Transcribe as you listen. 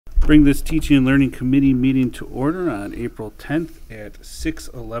Bring this Teaching and Learning Committee meeting to order on April 10th at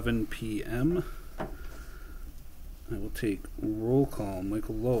 6:11 p.m. I will take roll call.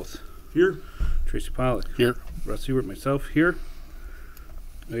 Michael Loth. Here. Tracy Pollock. Here. Russ Ewert, myself, here.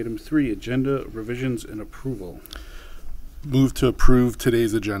 Item 3, agenda revisions and approval. Move to approve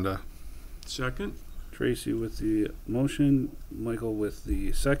today's agenda. Second. Tracy with the motion, Michael with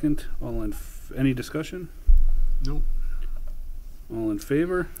the second. All in any discussion? Nope. All in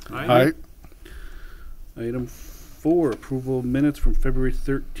favor? Aye. Item 4, approval of minutes from February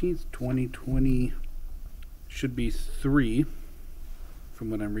 13th, 2020. Should be 3 from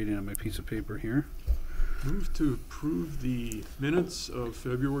what I'm reading on my piece of paper here. Move to approve the minutes of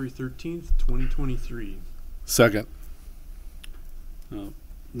February 13th, 2023. Second.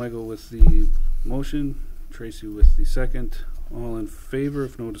 Michael with the motion, Tracy with the second. All in favor,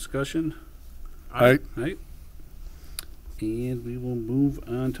 if no discussion? Aye. Aye. And we will move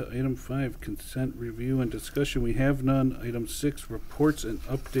on to item 5, consent review and discussion. We have none. Item 6, reports and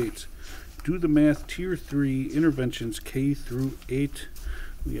updates. Do the Math Tier 3 interventions K through 8.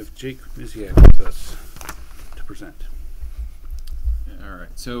 We have Jake Miziak with us to present. All right,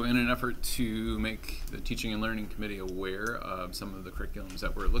 so in an effort to make the Teaching and Learning Committee aware of some of the curriculums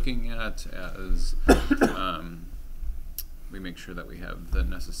that we're looking at as we make sure that we have the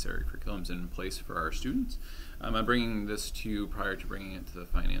necessary curriculums in place for our students, I'm bringing this to you prior to bringing it to the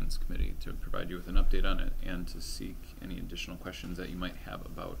Finance Committee to provide you with an update on it and to seek any additional questions that you might have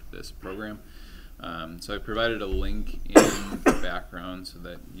about this program. So I provided a link in the background so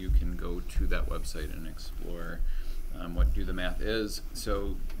that you can go to that website and explore what Do the Math is.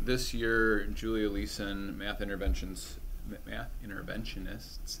 So this year, Julia Leeson, math interventionists,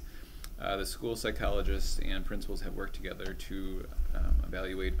 the school psychologists and principals have worked together to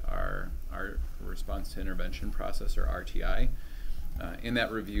evaluate our response to intervention process, or RTI. In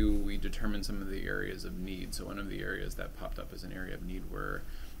that review, we determined some of the areas of need. So one of the areas that popped up as an area of need were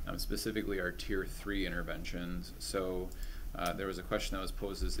specifically our Tier 3 interventions. So there was a question that was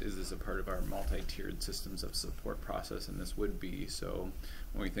posed: is this a part of our multi-tiered systems of support process? And this would be. So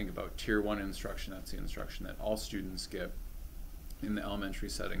when we think about Tier 1 instruction, that's the instruction that all students get in the elementary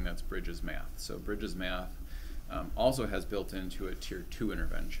setting. That's Bridges Math. So Bridges Math also has built into a Tier 2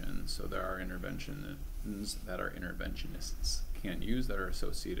 intervention. So there are interventions that our interventionists can't use that are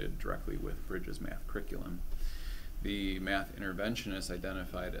associated directly with Bridges Math curriculum. The math interventionists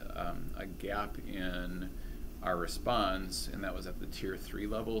identified a gap in our response, and that was at the Tier 3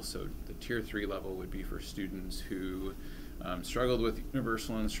 level. So the Tier 3 level would be for students who struggled with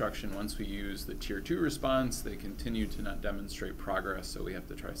universal instruction. Once we use the Tier 2 response, they continue to not demonstrate progress, so we have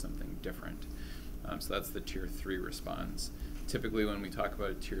to try something different. So that's the Tier 3 response. Typically when we talk about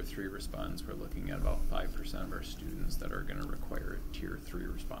a Tier 3 response, we're looking at about 5% of our students that are going to require a Tier 3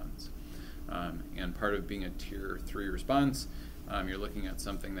 response. And part of being a Tier 3 response, you're looking at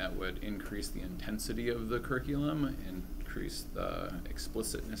something that would increase the intensity of the curriculum, increase the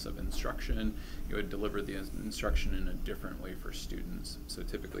explicitness of instruction. It would deliver the instruction in a different way for students. So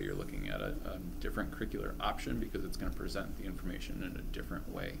typically you're looking at a different curricular option because it's going to present the information in a different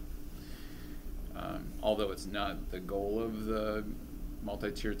way. Although it's not the goal of the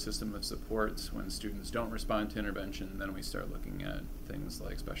multi-tiered system of supports, when students don't respond to intervention, then we start looking at things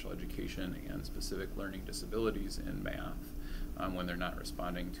like special education and specific learning disabilities in math when they're not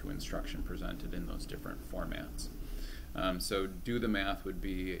responding to instruction presented in those different formats. So Do the Math would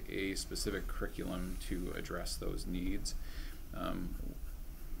be a specific curriculum to address those needs.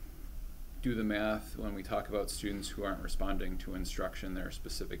 Do the Math, when we talk about students who aren't responding to instruction, there are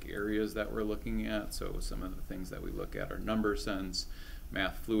specific areas that we're looking at. So some of the things that we look at are number sense,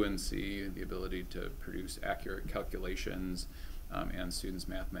 math fluency, the ability to produce accurate calculations, and students'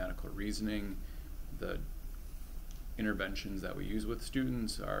 mathematical reasoning. The interventions that we use with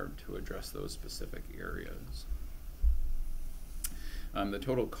students are to address those specific areas. The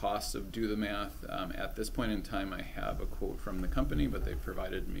total cost of Do the Math, at this point in time I have a quote from the company, but they've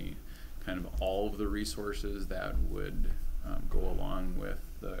provided me kind of all of the resources that would go along with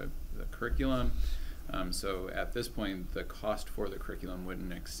the curriculum. So at this point, the cost for the curriculum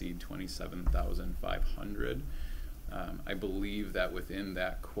wouldn't exceed $27,500. I believe that within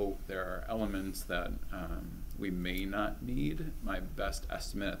that quote there are elements that we may not need. My best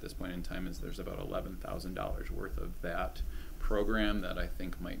estimate at this point in time is there's about $11,000 worth of that program that I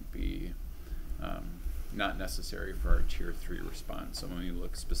think might be not necessary for our Tier 3 response. So when we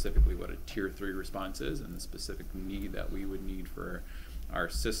look specifically what a Tier 3 response is and the specific need that we would need for our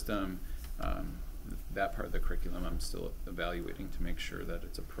system, that part of the curriculum I'm still evaluating to make sure that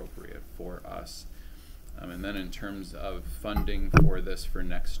it's appropriate for us. And then in terms of funding for this for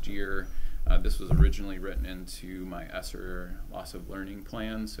next year, this was originally written into my ESSER loss of learning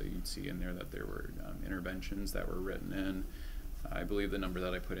plan, so you'd see in there that there were interventions that were written in. I believe the number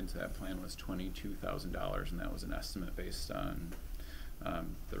that I put into that plan was $22,000, and that was an estimate based on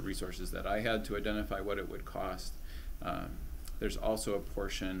the resources that I had to identify what it would cost. There's also a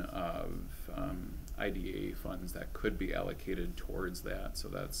portion of IDA funds that could be allocated towards that, so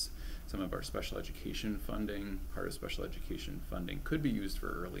that's some of our special education funding. Part of special education funding could be used for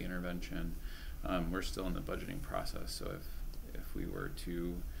early intervention. We're still in the budgeting process, so if we were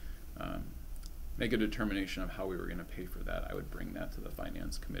to make a determination of how we were going to pay for that, I would bring that to the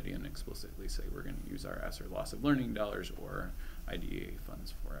finance committee and explicitly say we're going to use our ESSER loss of learning dollars or IDA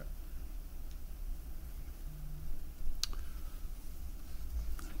funds for it.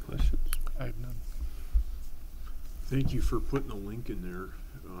 Any questions? I have none. Thank you for putting the link in there.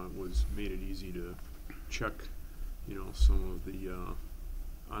 Made it easy to check, some of the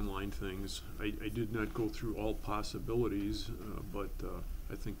online things. I did not go through all possibilities, but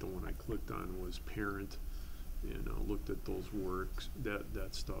I think the one I clicked on was parent, and looked at those works, that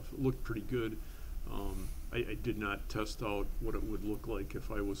stuff. It looked pretty good. I did not test out what it would look like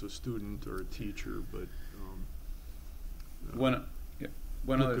if I was a student or a teacher, but One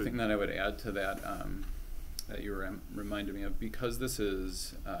other good. thing that I would add to that that you reminded me of, because this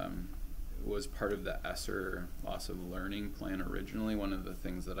is was part of the ESSER loss of learning plan originally, one of the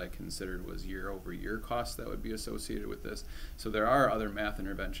things that I considered was year-over-year costs that would be associated with this. So there are other math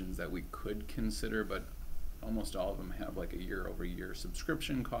interventions that we could consider, but almost all of them have like a year-over-year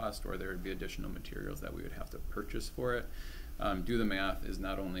subscription cost, or there would be additional materials that we would have to purchase for it. Do the Math is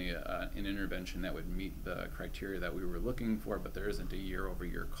not only an intervention that would meet the criteria that we were looking for, but there isn't a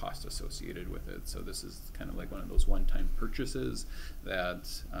year-over-year cost associated with it. So this is kind of like one of those one-time purchases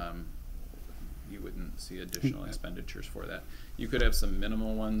that you wouldn't see additional expenditures for that. You could have some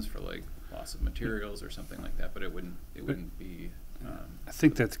minimal ones for like loss of materials or something like that, but it wouldn't be. I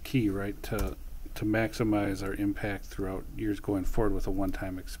think that's key, right? To maximize our impact throughout years going forward with a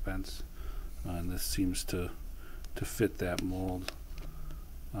one-time expense, and this seems to fit that mold.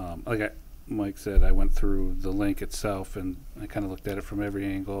 Like Mike said, I went through the link itself and I kind of looked at it from every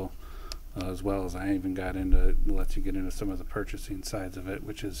angle, as well as I even got into, lets you get into some of the purchasing sides of it,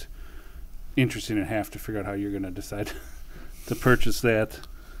 which is interesting, and have to figure out how you're going to decide to purchase that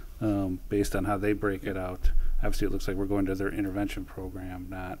based on how they break it out. Obviously, it looks like we're going to their intervention program,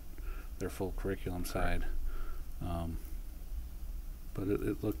 not their full curriculum side. But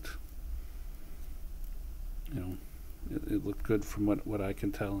it looked, it looked good from what I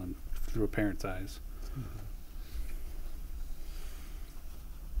can tell and through a parent's eyes.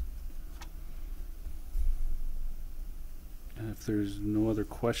 If there's no other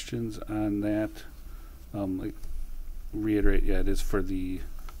questions on that, reiterate, it is for the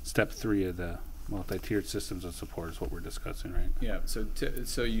step 3 of the multi-tiered systems of support is what we're discussing, right? Yeah,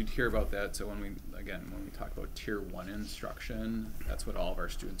 so you'd hear about that. So when we talk about tier 1 instruction, that's what all of our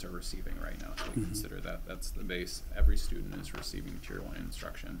students are receiving right now. So we consider that's the base. Every student is receiving tier 1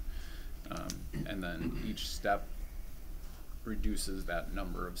 instruction. And then each step reduces that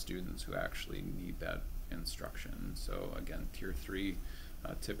number of students who actually need that instruction. So again, tier 3,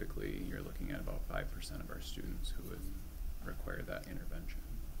 typically you're looking at about 5% of our students who would require that intervention.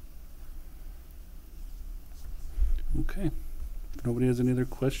 Okay. If nobody has any other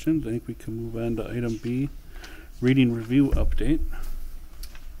questions, I think we can move on to item B, reading review update.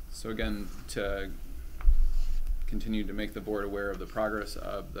 So again, to continue to make the board aware of the progress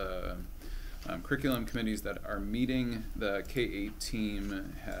of the curriculum committees that are meeting, the K-8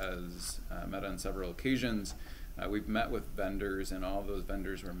 team has met on several occasions. We've met with vendors, and all of those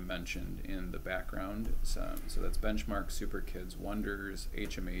vendors were mentioned in the background. So that's Benchmark, SuperKids, Wonders,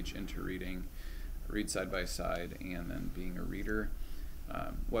 HMH, Interreading, Read Side by Side, and then Being a Reader.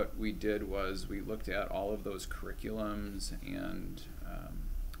 What we did was we looked at all of those curriculums, and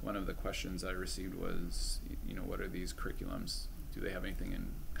one of the questions I received was, what are these curriculums? Do they have anything in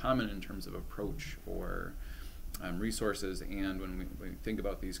common in terms of approach or resources? And when we think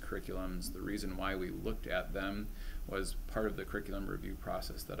about these curriculums, the reason why we looked at them was part of the curriculum review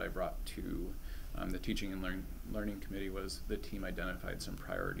process that I brought to the Teaching and Learning Committee. Was the team identified some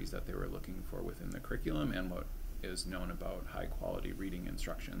priorities that they were looking for within the curriculum and what is known about high quality reading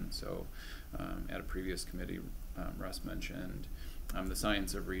instruction. So at a previous committee, Russ mentioned the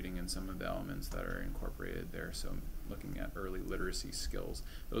science of reading and some of the elements that are incorporated there. So looking at early literacy skills,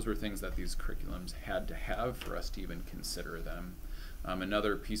 those were things that these curriculums had to have for us to even consider them.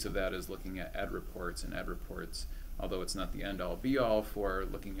 Another piece of that is looking at ed reports, and ed reports although it's not the end-all be-all for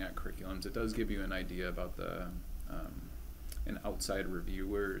looking at curriculums, it does give you an idea about the an outside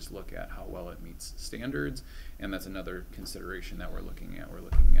reviewer's look at how well it meets standards, and that's another consideration that we're looking at. We're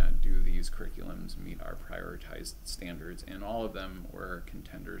looking at, do these curriculums meet our prioritized standards? And all of them were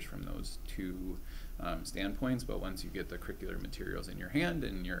contenders from those two standpoints, but once you get the curricular materials in your hand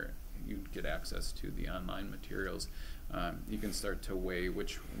and you get access to the online materials, you can start to weigh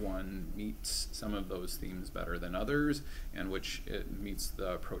which one meets some of those themes better than others, and which it meets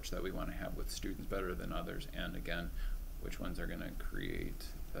the approach that we want to have with students better than others, and again, which ones are going to create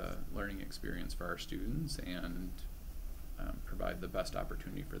the learning experience for our students and provide the best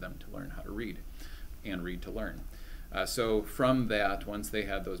opportunity for them to learn how to read and read to learn. So from that, once they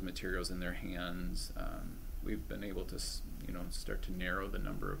had those materials in their hands, we've been able to start to narrow the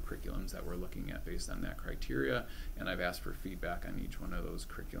number of curriculums that we're looking at based on that criteria, and I've asked for feedback on each one of those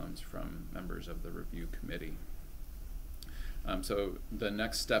curriculums from members of the review committee. So the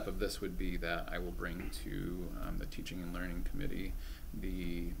next step of this would be that I will bring to the Teaching and Learning Committee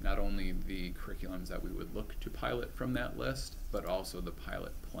not only the curriculums that we would look to pilot from that list, but also the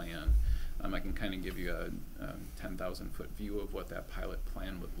pilot plan. I can kind of give you a 10,000-foot view of what that pilot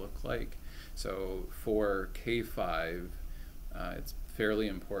plan would look like. So for K-5, it's fairly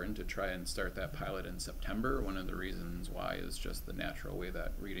important to try and start that pilot in September. One of the reasons why is just the natural way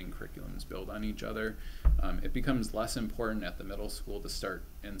that reading curriculums build on each other. It becomes less important at the middle school to start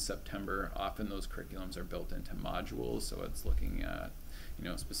in September. Often those curriculums are built into modules, so it's looking at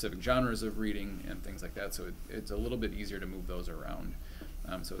specific genres of reading and things like that, so it's a little bit easier to move those around.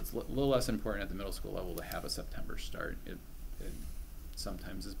 So it's a little less important at the middle school level to have a September start. It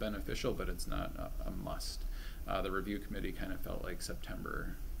sometimes is beneficial, but it's not a must. The review committee kind of felt like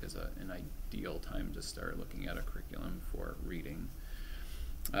September is an ideal time to start looking at a curriculum for reading.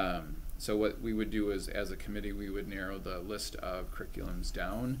 So what we would do is, as a committee, we would narrow the list of curriculums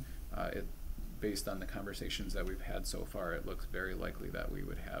down. Based on the conversations that we've had so far, it looks very likely that we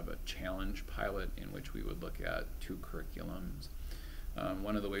would have a challenge pilot in which we would look at 2 curriculums.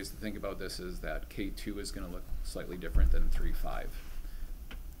 One of the ways to think about this is that K2 is going to look slightly different than 3-5.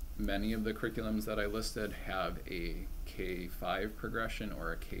 Many of the curriculums that I listed have a K5 progression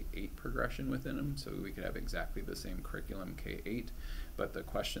or a K8 progression within them, so we could have exactly the same curriculum K8, but the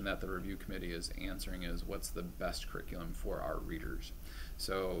question that the review committee is answering is, what's the best curriculum for our readers?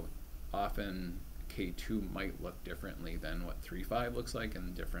 So often K2 might look differently than what 3-5 looks like,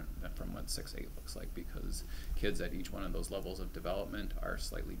 and different from what 6-8 looks like, because kids at each one of those levels of development are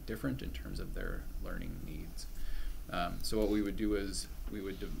slightly different in terms of their learning needs. So what we would do is we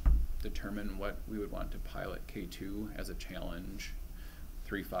would determine what we would want to pilot K2 as a challenge,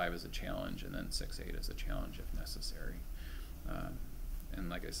 3-5 as a challenge, and then 6-8 as a challenge if necessary. And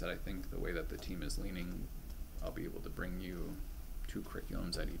like I said, I think the way that the team is leaning, I'll be able to bring you 2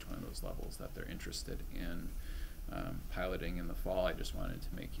 curriculums at each one of those levels that they're interested in piloting in the fall. I just wanted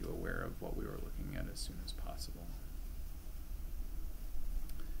to make you aware of what we were looking at as soon as possible.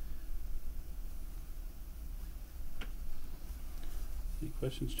 Any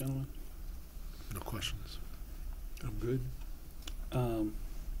questions, gentlemen? No questions. I'm good.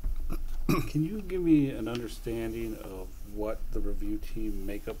 Can you give me an understanding of what the review team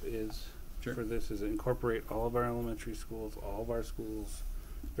makeup is? Sure. For this? Does it incorporate all of our elementary schools, all of our schools,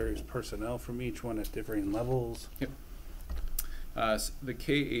 various personnel from each one at differing levels? Yep. So the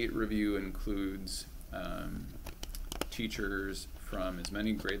K-8 review includes teachers from as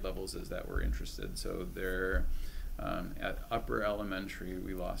many grade levels as that were interested. So they're at upper elementary,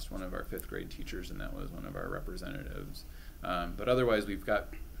 we lost one of our 5th grade teachers, and that was one of our representatives. But otherwise, we've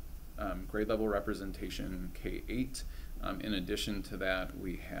got grade level representation K-8. In addition to that,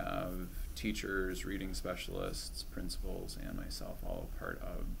 we have teachers, reading specialists, principals, and myself all part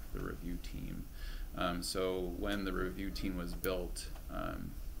of the review team. So when the review team was built,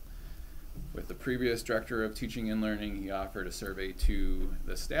 with the previous director of teaching and learning, he offered a survey to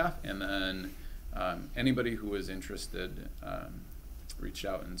the staff, and then anybody who was interested reached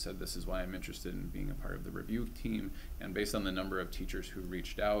out and said, this is why I'm interested in being a part of the review team. And based on the number of teachers who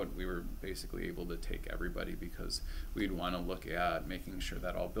reached out, we were basically able to take everybody, because we'd want to look at making sure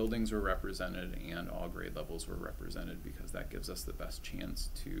that all buildings were represented and all grade levels were represented, because that gives us the best chance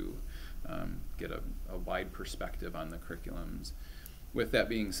to get a wide perspective on the curriculums. With that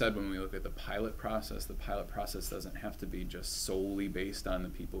being said, when we look at the pilot process doesn't have to be just solely based on the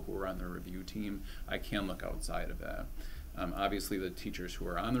people who are on the review team. I can look outside of that. Obviously, the teachers who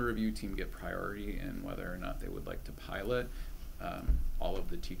are on the review team get priority in whether or not they would like to pilot. All of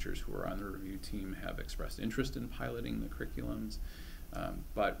the teachers who are on the review team have expressed interest in piloting the curriculums.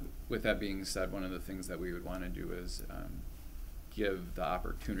 But with that being said, one of the things that we would want to do is give the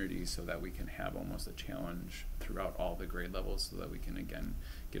opportunity so that we can have almost a challenge throughout all the grade levels so that we can, again,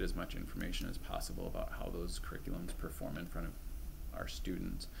 get as much information as possible about how those curriculums perform in front of our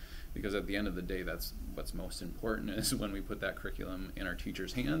students. Because at the end of the day, that's what's most important is when we put that curriculum in our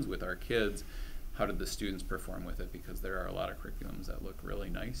teachers' hands with our kids, how did the students perform with it? Because there are a lot of curriculums that look really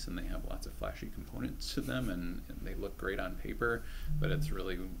nice and they have lots of flashy components to them and they look great on paper, but it's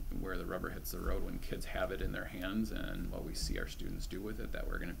really where the rubber hits the road when kids have it in their hands and what we see our students do with it that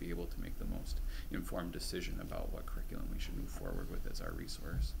we're going to be able to make the most informed decision about what curriculum we should move forward with as our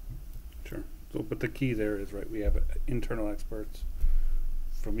resource. Sure. So, but the key there is, right, we have internal experts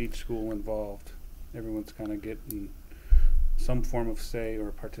from each school involved. Everyone's kind of getting some form of say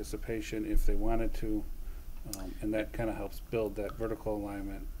or participation if they wanted to, and that kind of helps build that vertical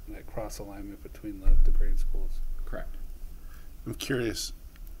alignment, that cross alignment between the grade schools. Correct. I'm curious,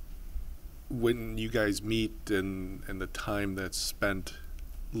 when you guys meet and the time that's spent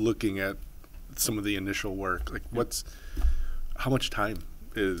looking at some of the initial work, like how much time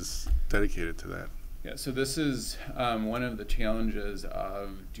is dedicated to that? Yeah, so this is one of the challenges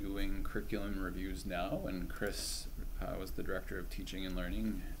of doing curriculum reviews now, and Chris was the director of teaching and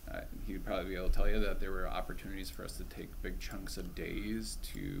learning. He would probably be able to tell you that there were opportunities for us to take big chunks of days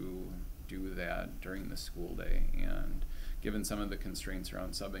to do that during the school day, and given some of the constraints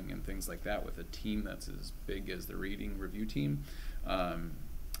around subbing and things like that with a team that's as big as the reading review team,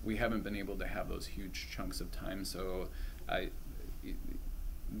 we haven't been able to have those huge chunks of time. So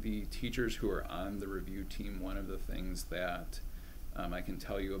the teachers who are on the review team, one of the things that I can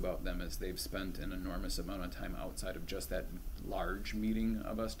tell you about them is they've spent an enormous amount of time outside of just that large meeting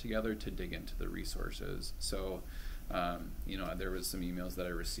of us together to dig into the resources. So, there was some emails that I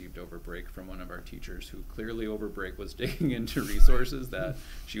received over break from one of our teachers who clearly over break was digging into resources that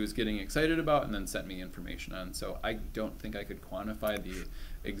she was getting excited about and then sent me information on. So I don't think I could quantify the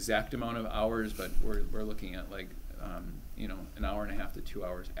exact amount of hours, but we're looking at like, an hour and a half to 2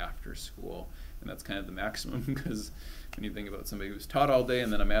 hours after school. And that's kind of the maximum because when you think about somebody who's taught all day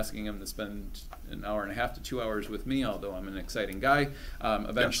and then I'm asking them to spend an hour and a half to 2 hours with me, although I'm an exciting guy,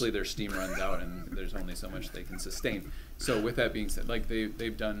 eventually their steam runs out and there's only so much they can sustain. So with that being said, like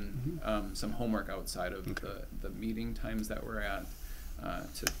they've done some homework outside of the meeting times that we're at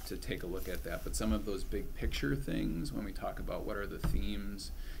to take a look at that. But some of those big picture things, when we talk about what are the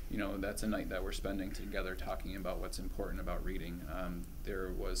themes, that's a night that we're spending together talking about what's important about reading. There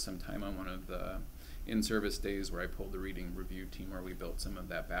was some time on one of the in-service days where I pulled the reading review team where we built some of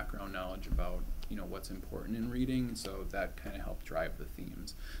that background knowledge about, what's important in reading. So that kind of helped drive the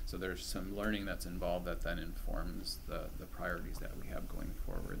themes. So there's some learning that's involved that then informs the priorities that we have going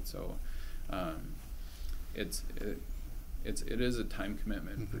forward. So it is a time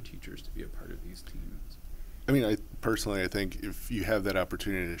commitment for teachers to be a part of these teams. I mean, I think if you have that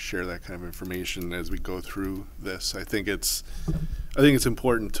opportunity to share that kind of information as we go through this, I think it's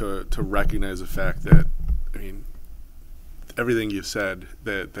important to recognize the fact that, I mean, everything you said,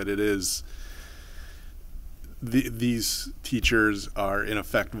 that it is, these teachers are in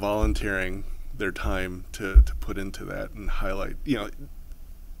effect volunteering their time to put into that and highlight,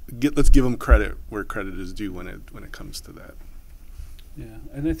 let's give them credit where credit is due when it comes to that. Yeah,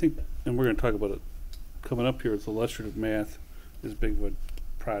 and I think, and we're going to talk about it coming up here, with illustrative math, as big of a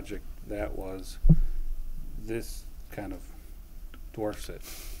project that was. This kind of dwarfs it,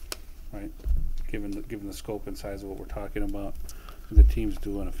 right? Given the scope and size of what we're talking about, the team's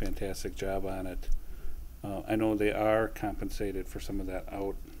doing a fantastic job on it. I know they are compensated for some of that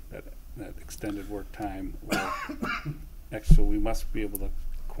that extended work time. So we must be able to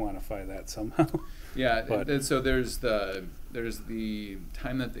quantify that somehow. Yeah, so there's the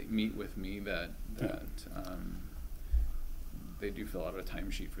time that they meet with me that they do fill out a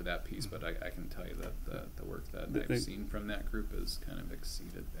timesheet for that piece, but I can tell you that the work that I've seen from that group has kind of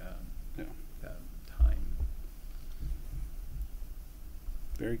exceeded that time.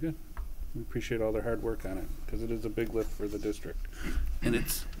 Very good. We appreciate all their hard work on it because it is a big lift for the district, and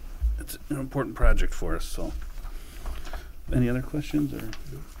it's an important project for us. So, any other questions or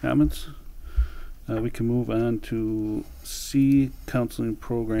comments? We can move on to C, counseling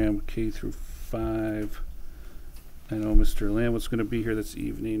program K through 5. I know Mr. Lamb was going to be here this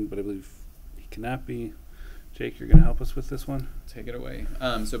evening, but I believe he cannot be. Jake, you're going to help us with this one? Take it away.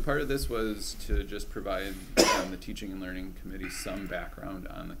 So part of this was to just provide the Teaching and Learning Committee some background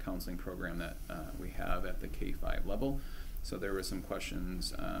on the counseling program that we have at the K-5 level. So there were some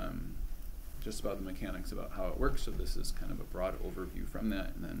questions just about the mechanics about how it works. So this is kind of a broad overview from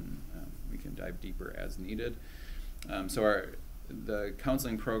that, and then we can dive deeper as needed. So the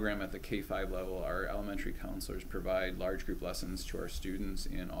counseling program at the K-5 level, our elementary counselors provide large group lessons to our students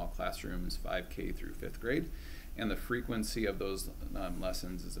in all classrooms 5K through 5th grade. And the frequency of those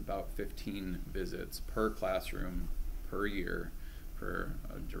lessons is about 15 visits per classroom per year for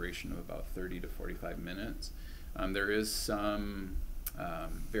a duration of about 30 to 45 minutes. There is some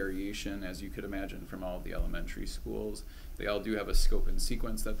variation, as you could imagine, from all of the elementary schools. They all do have a scope and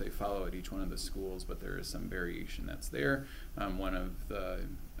sequence that they follow at each one of the schools, but there is some variation that's there. One of the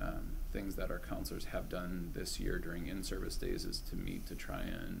things that our counselors have done this year during in-service days is to meet to try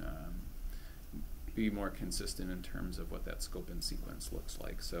and be more consistent in terms of what that scope and sequence looks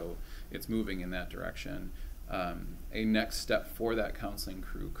like. So it's moving in that direction. A next step for that counseling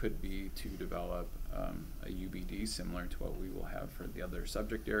crew could be to develop a UBD similar to what we will have for the other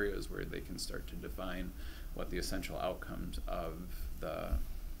subject areas, where they can start to define what the essential outcomes of the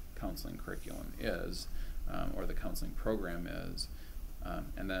counseling curriculum is, or the counseling program is.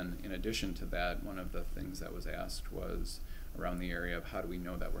 And then in addition to that, one of the things that was asked was around the area of how do we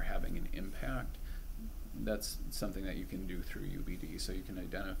know that we're having an impact. That's something that you can do through UBD. So you can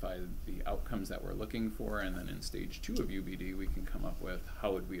identify the outcomes that we're looking for, and then in stage 2 of UBD, we can come up with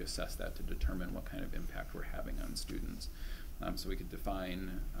how would we assess that to determine what kind of impact we're having on students. So we could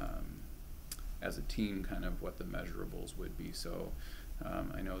define as a team kind of what the measurables would be. So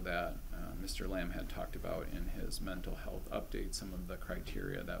I know that Mr. Lamb had talked about in his mental health update some of the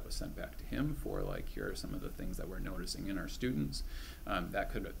criteria that was sent back to him for, like, here are some of the things that we're noticing in our students.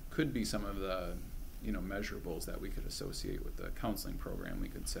 That could be some of the measurables that we could associate with the counseling program. We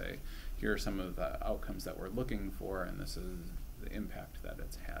could say, here are some of the outcomes that we're looking for, and this is the impact that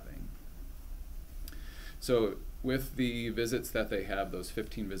it's having. So with the visits that they have, those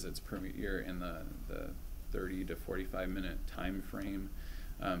 15 visits per year in the 30 to 45 minute time frame,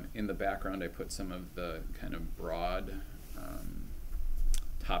 in the background I put some of the kind of broad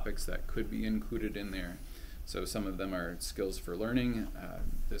topics that could be included in there. So some of them are skills for learning.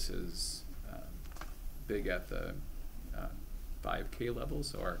 This is big at the 5K level,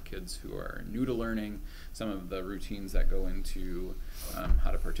 so our kids who are new to learning, some of the routines that go into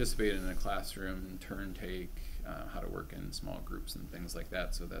how to participate in a classroom, turn take, how to work in small groups and things like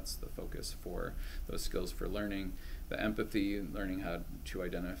that. So that's the focus for those skills for learning. The empathy, learning how to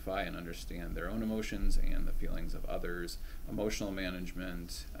identify and understand their own emotions and the feelings of others. Emotional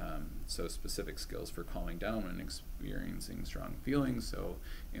management, so specific skills for calming down when experiencing strong feelings. So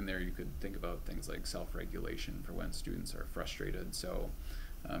in there you could think about things like self-regulation for when students are frustrated. So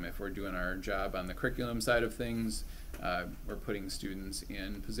if we're doing our job on the curriculum side of things, we're putting students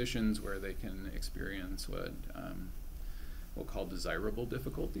in positions where they can experience what we'll call desirable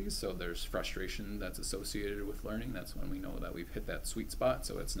difficulties. So there's frustration that's associated with learning. That's when we know that we've hit that sweet spot.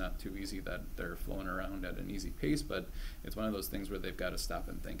 So it's not too easy that they're flowing around at an easy pace, but it's one of those things where they've got to stop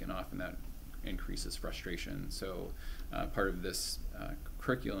and think, and often that increases frustration. So part of this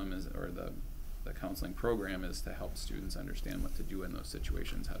curriculum is, or the counseling program is to help students understand what to do in those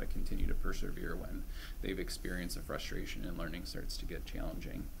situations, how to continue to persevere when they've experienced a frustration and learning starts to get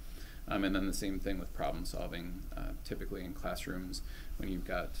challenging. And then the same thing with problem solving. Typically in classrooms, when you've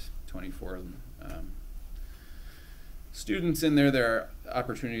got 24 students in there, there are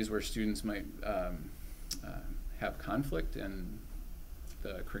opportunities where students might have conflict, and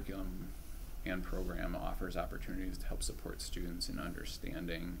the curriculum and program offers opportunities to help support students in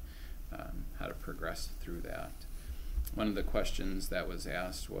understanding how to progress through that. One of the questions that was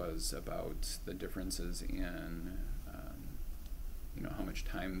asked was about the differences in how much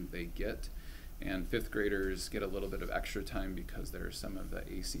time they get, and 5th graders get a little bit of extra time because there's some of the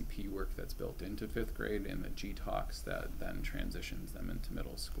ACP work that's built into 5th grade and the GTalks that then transitions them into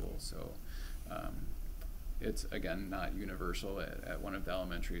middle school. So it's, again, not universal. At one of the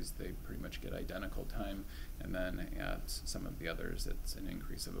elementaries, they pretty much get identical time, and then at some of the others, it's an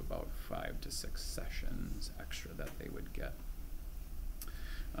increase of about 5 to 6 sessions extra that they would get.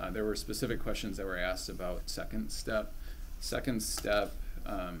 There were specific questions that were asked about second step. Second step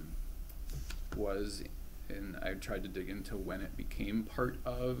was, and I tried to dig into when it became part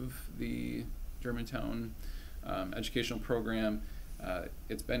of the Germantown educational program.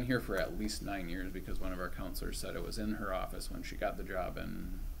 It's been here for at least 9 years, because one of our counselors said it was in her office when she got the job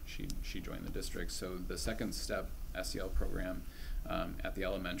and she joined the district. So the second step SEL program at the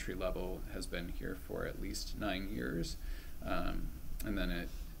elementary level has been here for at least 9 years. And then it,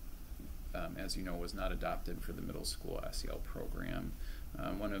 as you know, was not adopted for the middle school SEL program.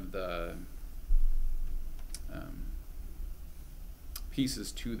 One of the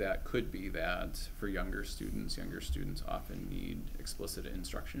pieces to that could be that for younger students often need explicit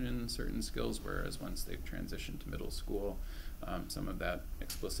instruction in certain skills, whereas once they've transitioned to middle school, some of that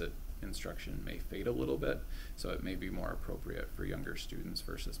explicit instruction may fade a little bit, so it may be more appropriate for younger students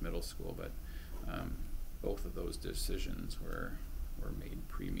versus middle school, but both of those decisions were made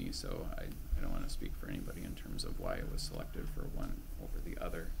pre-me, so I don't want to speak for anybody in terms of why it was selected for one over the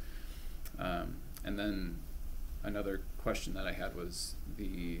other. And then another question that I had was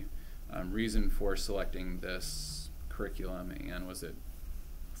the reason for selecting this curriculum, and was it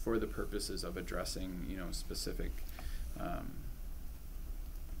for the purposes of addressing, you know, specific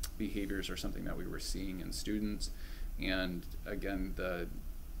behaviors or something that we were seeing in students. And again, the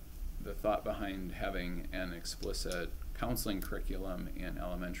thought behind having an explicit counseling curriculum in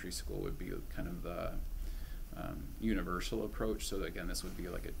elementary school would be kind of the universal approach. So again, this would be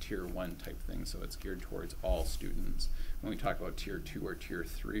like a tier 1 type thing, so it's geared towards all students. When we talk about tier 2 or tier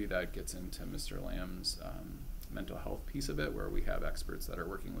 3, that gets into Mr. Lamb's mental health piece of it, where we have experts that are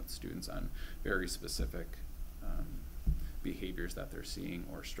working with students on very specific behaviors that they're seeing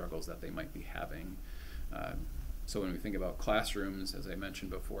or struggles that they might be having. So when we think about classrooms, as I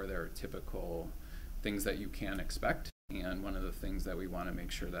mentioned before, there are typical things that you can expect, and one of the things that we want to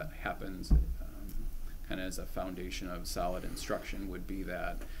make sure that happens kind of as a foundation of solid instruction would be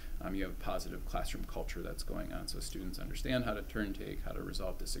that you have positive classroom culture that's going on, so students understand how to turn take, how to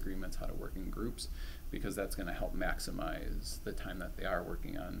resolve disagreements, how to work in groups, because that's going to help maximize the time that they are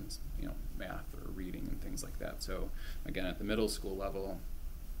working on, you know, math or reading and things like that. So again, at the middle school level,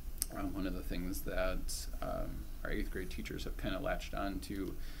 one of the things that our 8th grade teachers have kind of latched on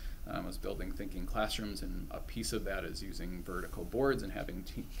to was building thinking classrooms, and a piece of that is using vertical boards and having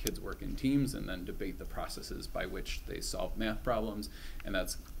kids work in teams and then debate the processes by which they solve math problems, and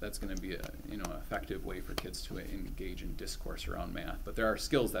that's going to be a, you know, effective way for kids to engage in discourse around math. But there are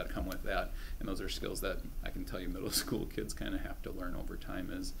skills that come with that, and those are skills that I can tell you middle school kids kind of have to learn over time,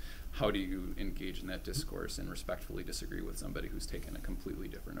 is how do you engage in that discourse and respectfully disagree with somebody who's taken a completely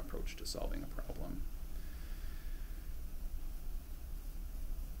different approach to solving a problem.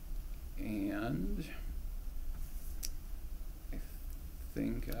 And I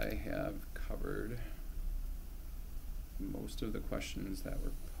think I have covered most of the questions that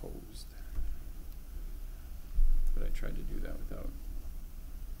were posed, but I tried to do that without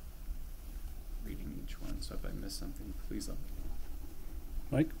reading each one, so if I miss something, please let me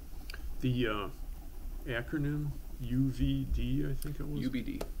know. Mike? The acronym UVD, I think it was?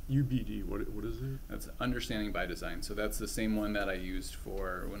 UBD. UBD, what is it? That's Understanding by Design. So that's the same one that I used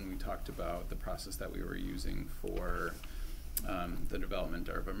for when we talked about the process that we were using for the development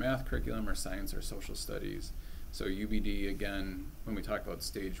of a math curriculum or science or social studies. So UBD, again, when we talk about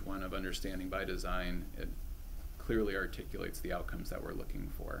stage 1 of Understanding by Design, it clearly articulates the outcomes that we're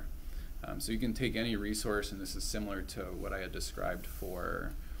looking for. So you can take any resource, and this is similar to what I had described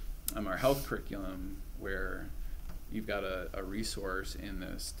for our health curriculum, where you've got a resource in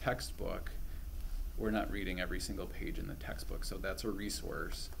this textbook. We're not reading every single page in the textbook, so that's a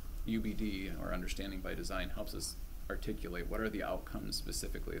resource. UBD, or Understanding by Design, helps us articulate what are the outcomes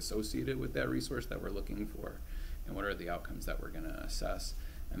specifically associated with that resource that we're looking for, and what are the outcomes that we're going to assess.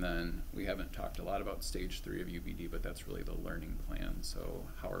 And then we haven't talked a lot about stage 3 of UBD, but that's really the learning plan. So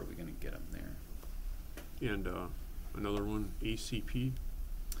how are we going to get them there? And another one, ACP?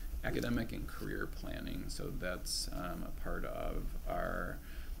 Academic and Career Planning. So that's a part of our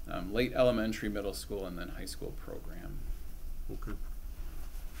late elementary, middle school, and then high school program. Okay.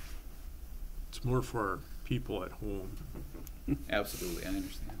 It's more for our people at home. Absolutely, I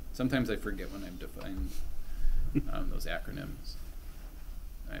understand. Sometimes I forget when I've defined those acronyms.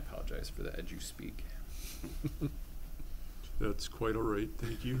 I apologize for the edu-speak. That's quite all right,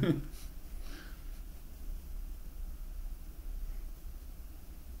 thank you.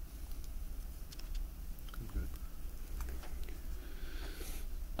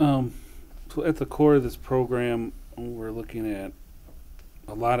 So at the core of this program, we're looking at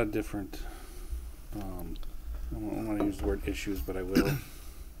a lot of different, I don't want to use the word issues, but I will,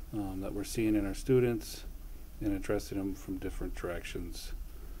 that we're seeing in our students and addressing them from different directions.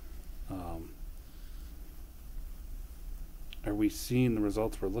 Are we seeing the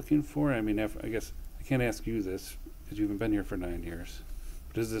results we're looking for? I mean, I guess I can't ask you this because you haven't been here for 9 years.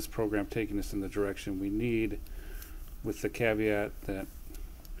 But is this program taking us in the direction we need, with the caveat that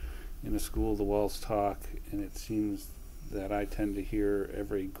in a school the walls talk, and it seems that I tend to hear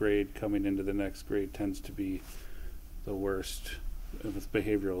every grade coming into the next grade tends to be the worst with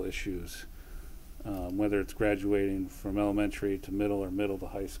behavioral issues, whether it's graduating from elementary to middle or middle to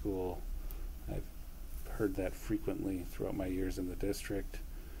high school. I've heard that frequently throughout my years in the district.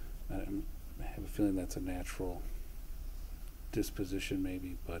 I have a feeling that's a natural disposition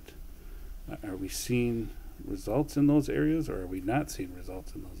maybe, but are we seeing results in those areas, or are we not seeing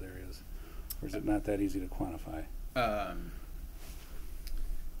results in those areas? Or is it not that easy to quantify?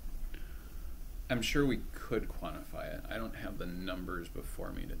 I'm sure we could quantify it. I don't have the numbers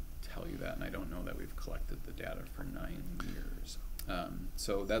before me to tell you that, and I don't know that we've collected the data for 9 years.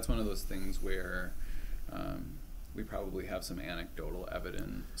 So that's one of those things where we probably have some anecdotal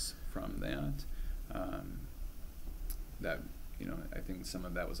evidence from that. That, you know, I think some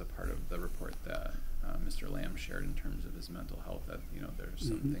of that was a part of the report that Mr. Lamb shared in terms of his mental health, that, you know, there's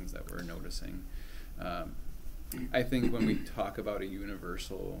some things that we're noticing. I think when we talk about a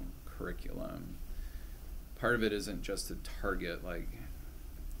universal curriculum, part of it isn't just to target, like,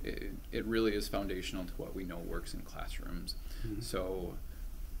 it really is foundational to what we know works in classrooms. So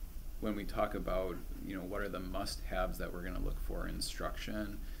when we talk about, you know, what are the must-haves that we're going to look for in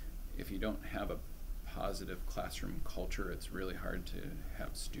instruction, if you don't have a positive classroom culture, it's really hard to have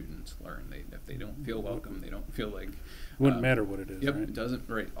students learn. If they don't feel welcome, they don't feel like... Wouldn't matter what it is, Yep, right? it doesn't,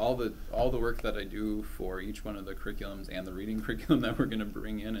 right. All the work that I do for each one of the curriculums and the reading curriculum that we're going to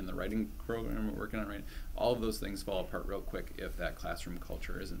bring in and the writing program we're working on, right, all of those things fall apart real quick if that classroom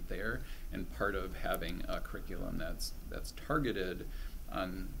culture isn't there. And part of having a curriculum that's targeted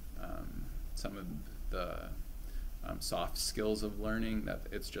on some of the soft skills of learning, that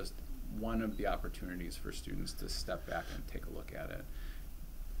it's just one of the opportunities for students to step back and take a look at it.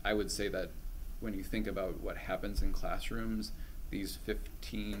 I would say that when you think about what happens in classrooms, these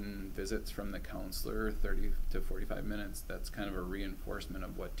 15 visits from the counselor, 30 to 45 minutes, that's kind of a reinforcement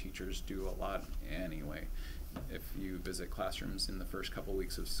of what teachers do a lot anyway. If you visit classrooms in the first couple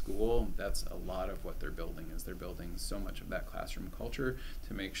weeks of school, that's a lot of what they're building, is they're building so much of that classroom culture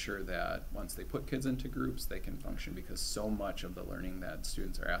to make sure that once they put kids into groups, they can function, because so much of the learning that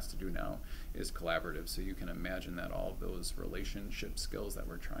students are asked to do now is collaborative. So you can imagine that all of those relationship skills that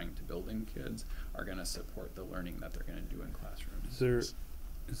we're trying to build in kids are going to support the learning that they're going to do in classrooms.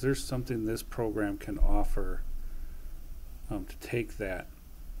 Is there something this program can offer to take that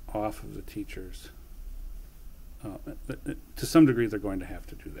off of the teachers? To some degree, they're going to have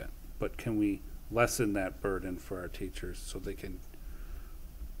to do that. But can we lessen that burden for our teachers so they can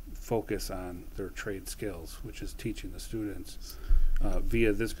focus on their trade skills, which is teaching the students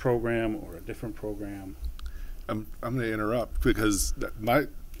via this program or a different program? I'm going to interrupt because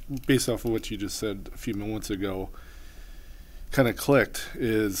based off of what you just said a few moments ago, kind of clicked,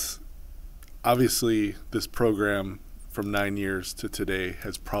 is obviously this program from 9 years to today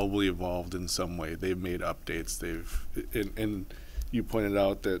has probably evolved in some way. They've made updates. And you pointed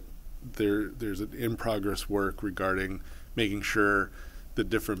out that there's an in-progress work regarding making sure the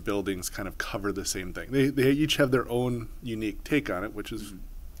different buildings kind of cover the same thing. They each have their own unique take on it, which is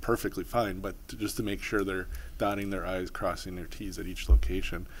perfectly fine, but just to make sure they're dotting their I's, crossing their T's at each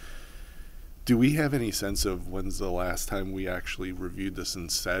location. Do we have any sense of when's the last time we actually reviewed this and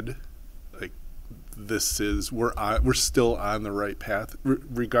said, like, we're still on the right path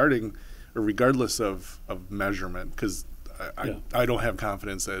regardless of measurement? Because I don't have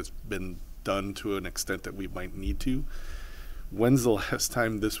confidence that it's been done to an extent that we might need to. When's the last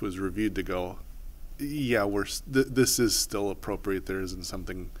time this was reviewed to go, yeah, this is still appropriate? There isn't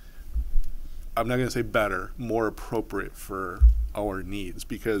something, I'm not going to say better, more appropriate for our needs,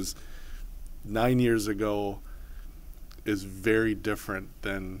 because 9 years ago is very different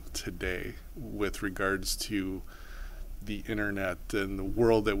than today with regards to the internet and the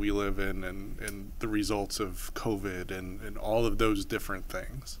world that we live in, and the results of COVID and all of those different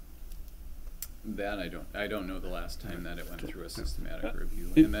things. That I don't know the last time that it went through a systematic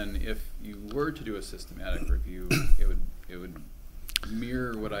review. And then if you were to do a systematic review, it would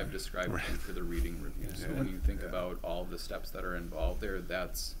mirror what I've described for the reading review. So when you think about all the steps that are involved there,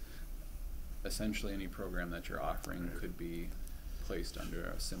 that's essentially any program that you're offering could be placed under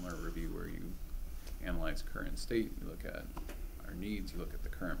a similar review, where you analyze current state, you look at our needs, you look at the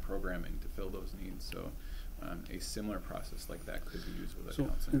current programming to fill those needs. So a similar process like that could be used with a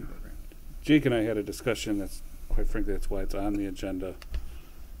counseling program. Jake and I had a discussion that's, quite frankly, that's why it's on the agenda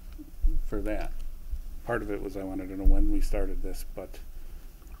for that. Part of it was I wanted to know when we started this, but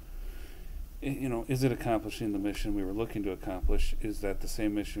you know, is it accomplishing the mission we were looking to accomplish? Is that the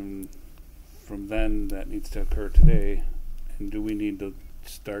same mission from then that needs to occur today? And do we need to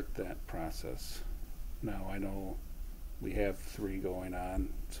start that process now? I know we have 3 going on,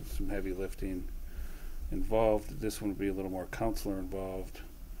 so some heavy lifting involved. This one would be a little more counselor involved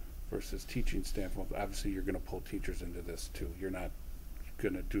versus teaching staff. Well, obviously, you're going to pull teachers into this too. You're not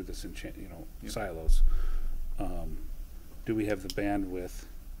gonna do this in Yep. silos. Do we have the bandwidth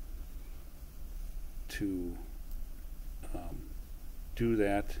to do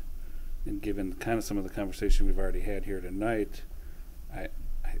that? And given kind of some of the conversation we've already had here tonight, I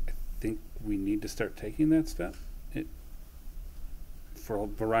think we need to start taking that step for a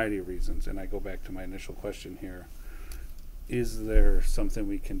variety of reasons. And I go back to my initial question here. Is there something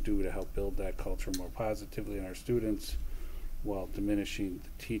we can do to help build that culture more positively in our students while diminishing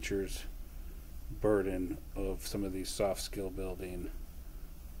the teachers' burden of some of these soft skill building?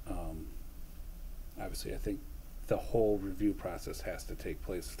 Obviously, I think the whole review process has to take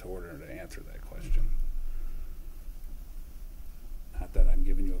place in order to answer that question. Not that I'm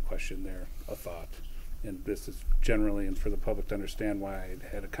giving you a question there, a thought. And this is generally, and for the public to understand why I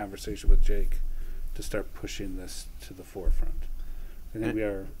had a conversation with Jake to start pushing this to the forefront. I think we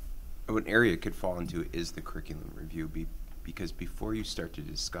are. An area it could fall into is the curriculum review, because before you start to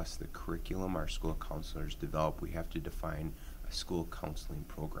discuss the curriculum our school counselors develop, we have to define a school counseling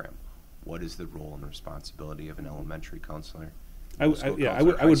program. What is the role and responsibility of an elementary counselor? I would high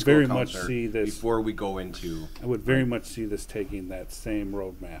school very much counselor, see this. before we go into. I would very much see this taking that same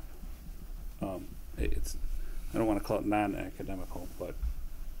roadmap. It's, I don't want to call it non-academical, but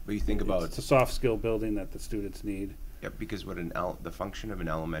But you think about it's a soft skill building that the students need. because what the function of an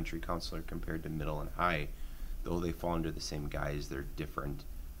elementary counselor compared to middle and high, though they fall under the same guise, they're different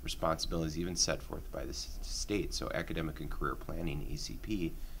responsibilities even set forth by the state. So academic and career planning,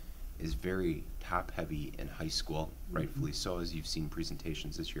 ACP, is very top heavy in high school, rightfully so, as you've seen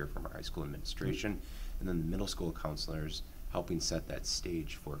presentations this year from our high school administration, and then the middle school counselors helping set that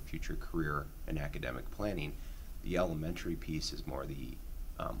stage for future career and academic planning. The elementary piece is more the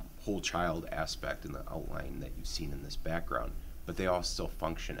whole child aspect and the outline that you've seen in this background, but they all still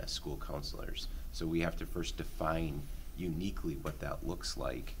function as school counselors. So we have to first define uniquely what that looks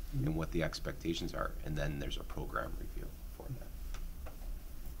like and what the expectations are, and then there's a program review for that.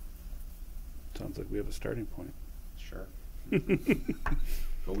 Sounds like we have a starting point. Sure.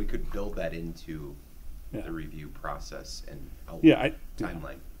 But we could build that into Yeah. the review process and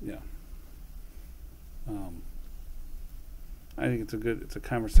timeline. Yeah. I think it's a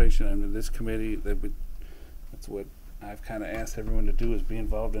conversation. I mean, this committee, that's what I've kind of asked everyone to do, is be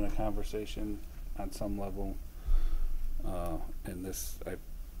involved in a conversation on some level. And this, I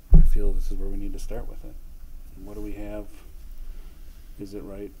feel this is where we need to start with it. And what do we have? Is it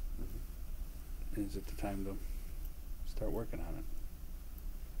right? Is it the time to start working on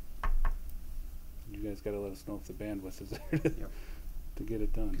it? You guys got to let us know if the bandwidth is there to get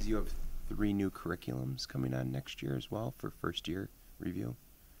it done. Because you have 3 new curriculums coming on next year as well for first year review.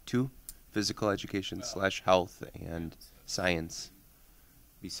 2, physical education / health and science,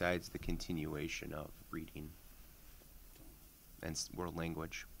 besides the continuation of reading and world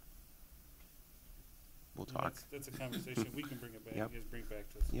language. We'll talk. That's a conversation. We can bring it back. Yep. You guys bring it back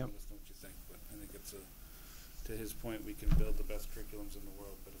to us and Yep. let us know what you think. But I think it's to his point, we can build the best curriculums in the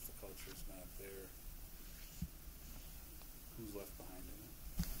world, but if the culture's not there, who's left behind in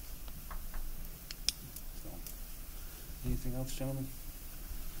it? So, anything else, gentlemen?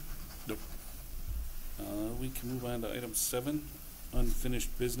 Nope. We can move on to item 7,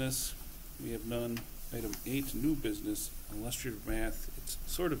 unfinished business. We have none. Item 8, new business, illustrative math. It's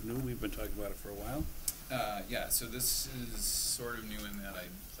sort of new. We've been talking about it for a while. Yeah, so this is sort of new in that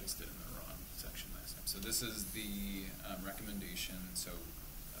I placed it in the wrong section last time. So this is the recommendation. So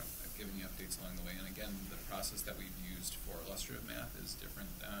I've given you updates along the way. And again, the process that we've used for illustrative math is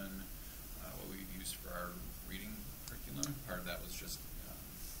different than what we've used for our reading curriculum. Part of that was just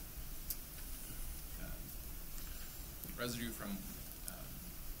residue from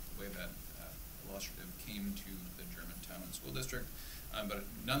the way that illustrative came to the Germantown School District. But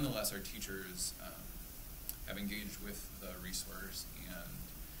nonetheless, our teachers have engaged with the resource and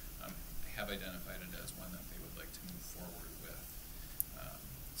have identified it as one that they would like to move forward with.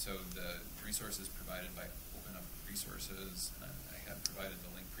 So the resource is provided by Open Up Resources. I had provided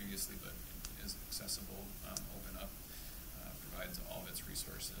the link previously, but it is accessible. Open Up provides all of its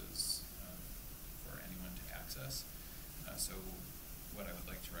resources for anyone to access. So what I would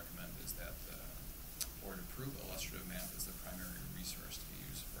like to recommend is that the board approve illustrative math as the primary resource to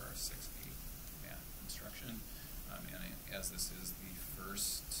use for our 6-8 math instruction. And as this is the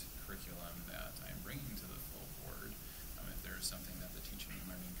first curriculum that I'm bringing to the full board, if there is something that the Teaching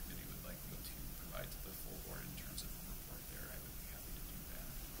and Learning Committee would like me to provide to the full board in terms of a report there, I would be happy to do that.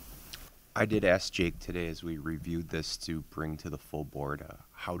 I did ask Jake today as we reviewed this to bring to the full board,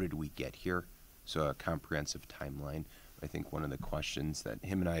 how did we get here? So a comprehensive timeline. I think one of the questions that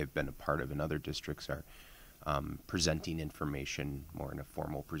him and I have been a part of in other districts are presenting information more in a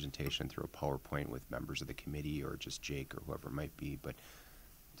formal presentation through a PowerPoint with members of the committee or just Jake or whoever it might be. But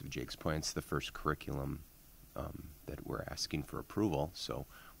to Jake's point, it's the first curriculum that we're asking for approval, so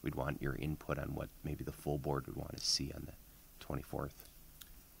we'd want your input on what maybe the full board would want to see on the 24th.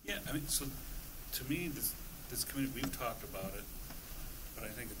 Yeah, I mean, so to me, this committee, we've talked about it, but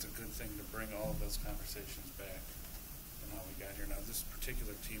I think it's a good thing to bring all of those conversations back and how we got here. Now, this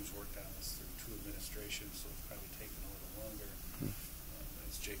particular team's worked on this through 2 administrations, so it's probably taken a little longer.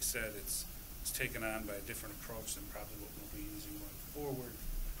 As Jake said, it's taken on by a different approach than probably what we'll be using going forward.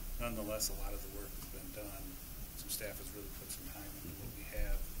 Nonetheless, a lot of the work has been done. Some staff has really put some time into what we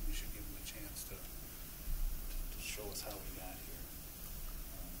have. We should give them a chance to show us how we got here.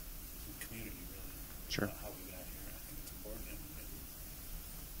 Some community, really. Sure. About how we got here. I think it's important, and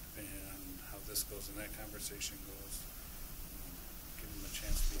depending on how this goes and that conversation goes, give them a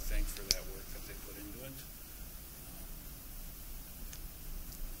chance to be thanked for that work that they put into it.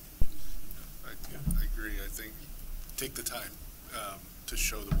 I agree. I think take the time to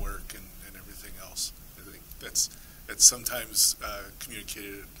show the work and everything else. I think that's sometimes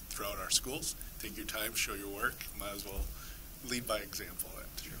communicated throughout our schools. Take your time, show your work. Might as well lead by example.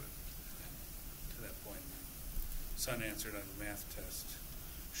 To that point, my son answered on the math test,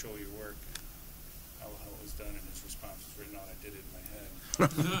 show your work, how it was done, and his response was written out, I did it in my head.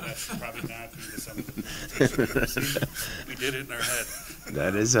 That should probably not be some of the presentations we did it in our head.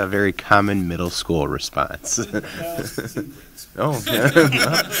 That is a very common middle school response. Well, it's in grades. Oh, yeah.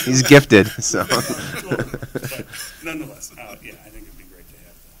 Well, he's gifted, so. But nonetheless, yeah, I think it'd be great to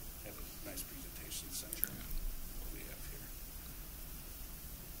have a nice presentation center what we have here.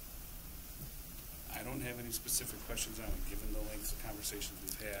 I don't have any specific questions on it, given the lengths of conversations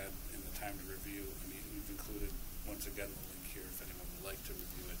we've had and the time to review. I mean, we've included, once again, the link here if anyone would like to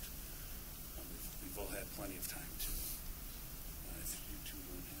review it. We've all had plenty of time to. If you two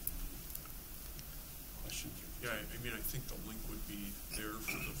don't have any questions or Yeah, I mean, I think the link would be there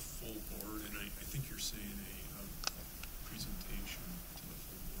for the full board, and I think you're saying a presentation to the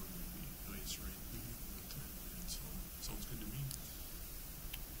full board would be nice, right? And so, sounds good to me.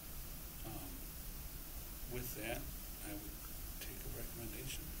 With that, I would take a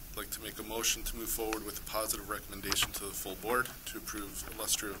recommendation. I'd like to make a motion to move forward with a positive recommendation to the full board to approve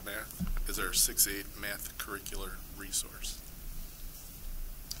Illustrative Math as our 6-8 math curricular resource.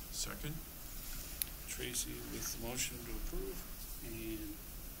 Second? Tracy with the motion to approve, and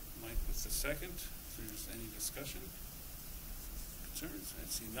Mike with the second. If there's any discussion, concerns, I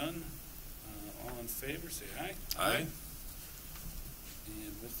see none. All in favor, say aye. Aye.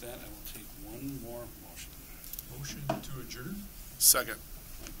 And with that, I will take one more motion. Motion to adjourn? Second.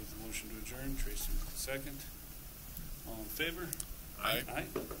 Mike with the motion to adjourn, Tracy with the second. All in favor? Aye. Aye.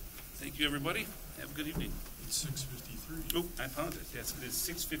 Thank you, everybody. Have a good evening. It's 6:53. Oh, I apologize. Yes, it is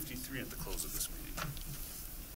 6:53 at the close of this meeting.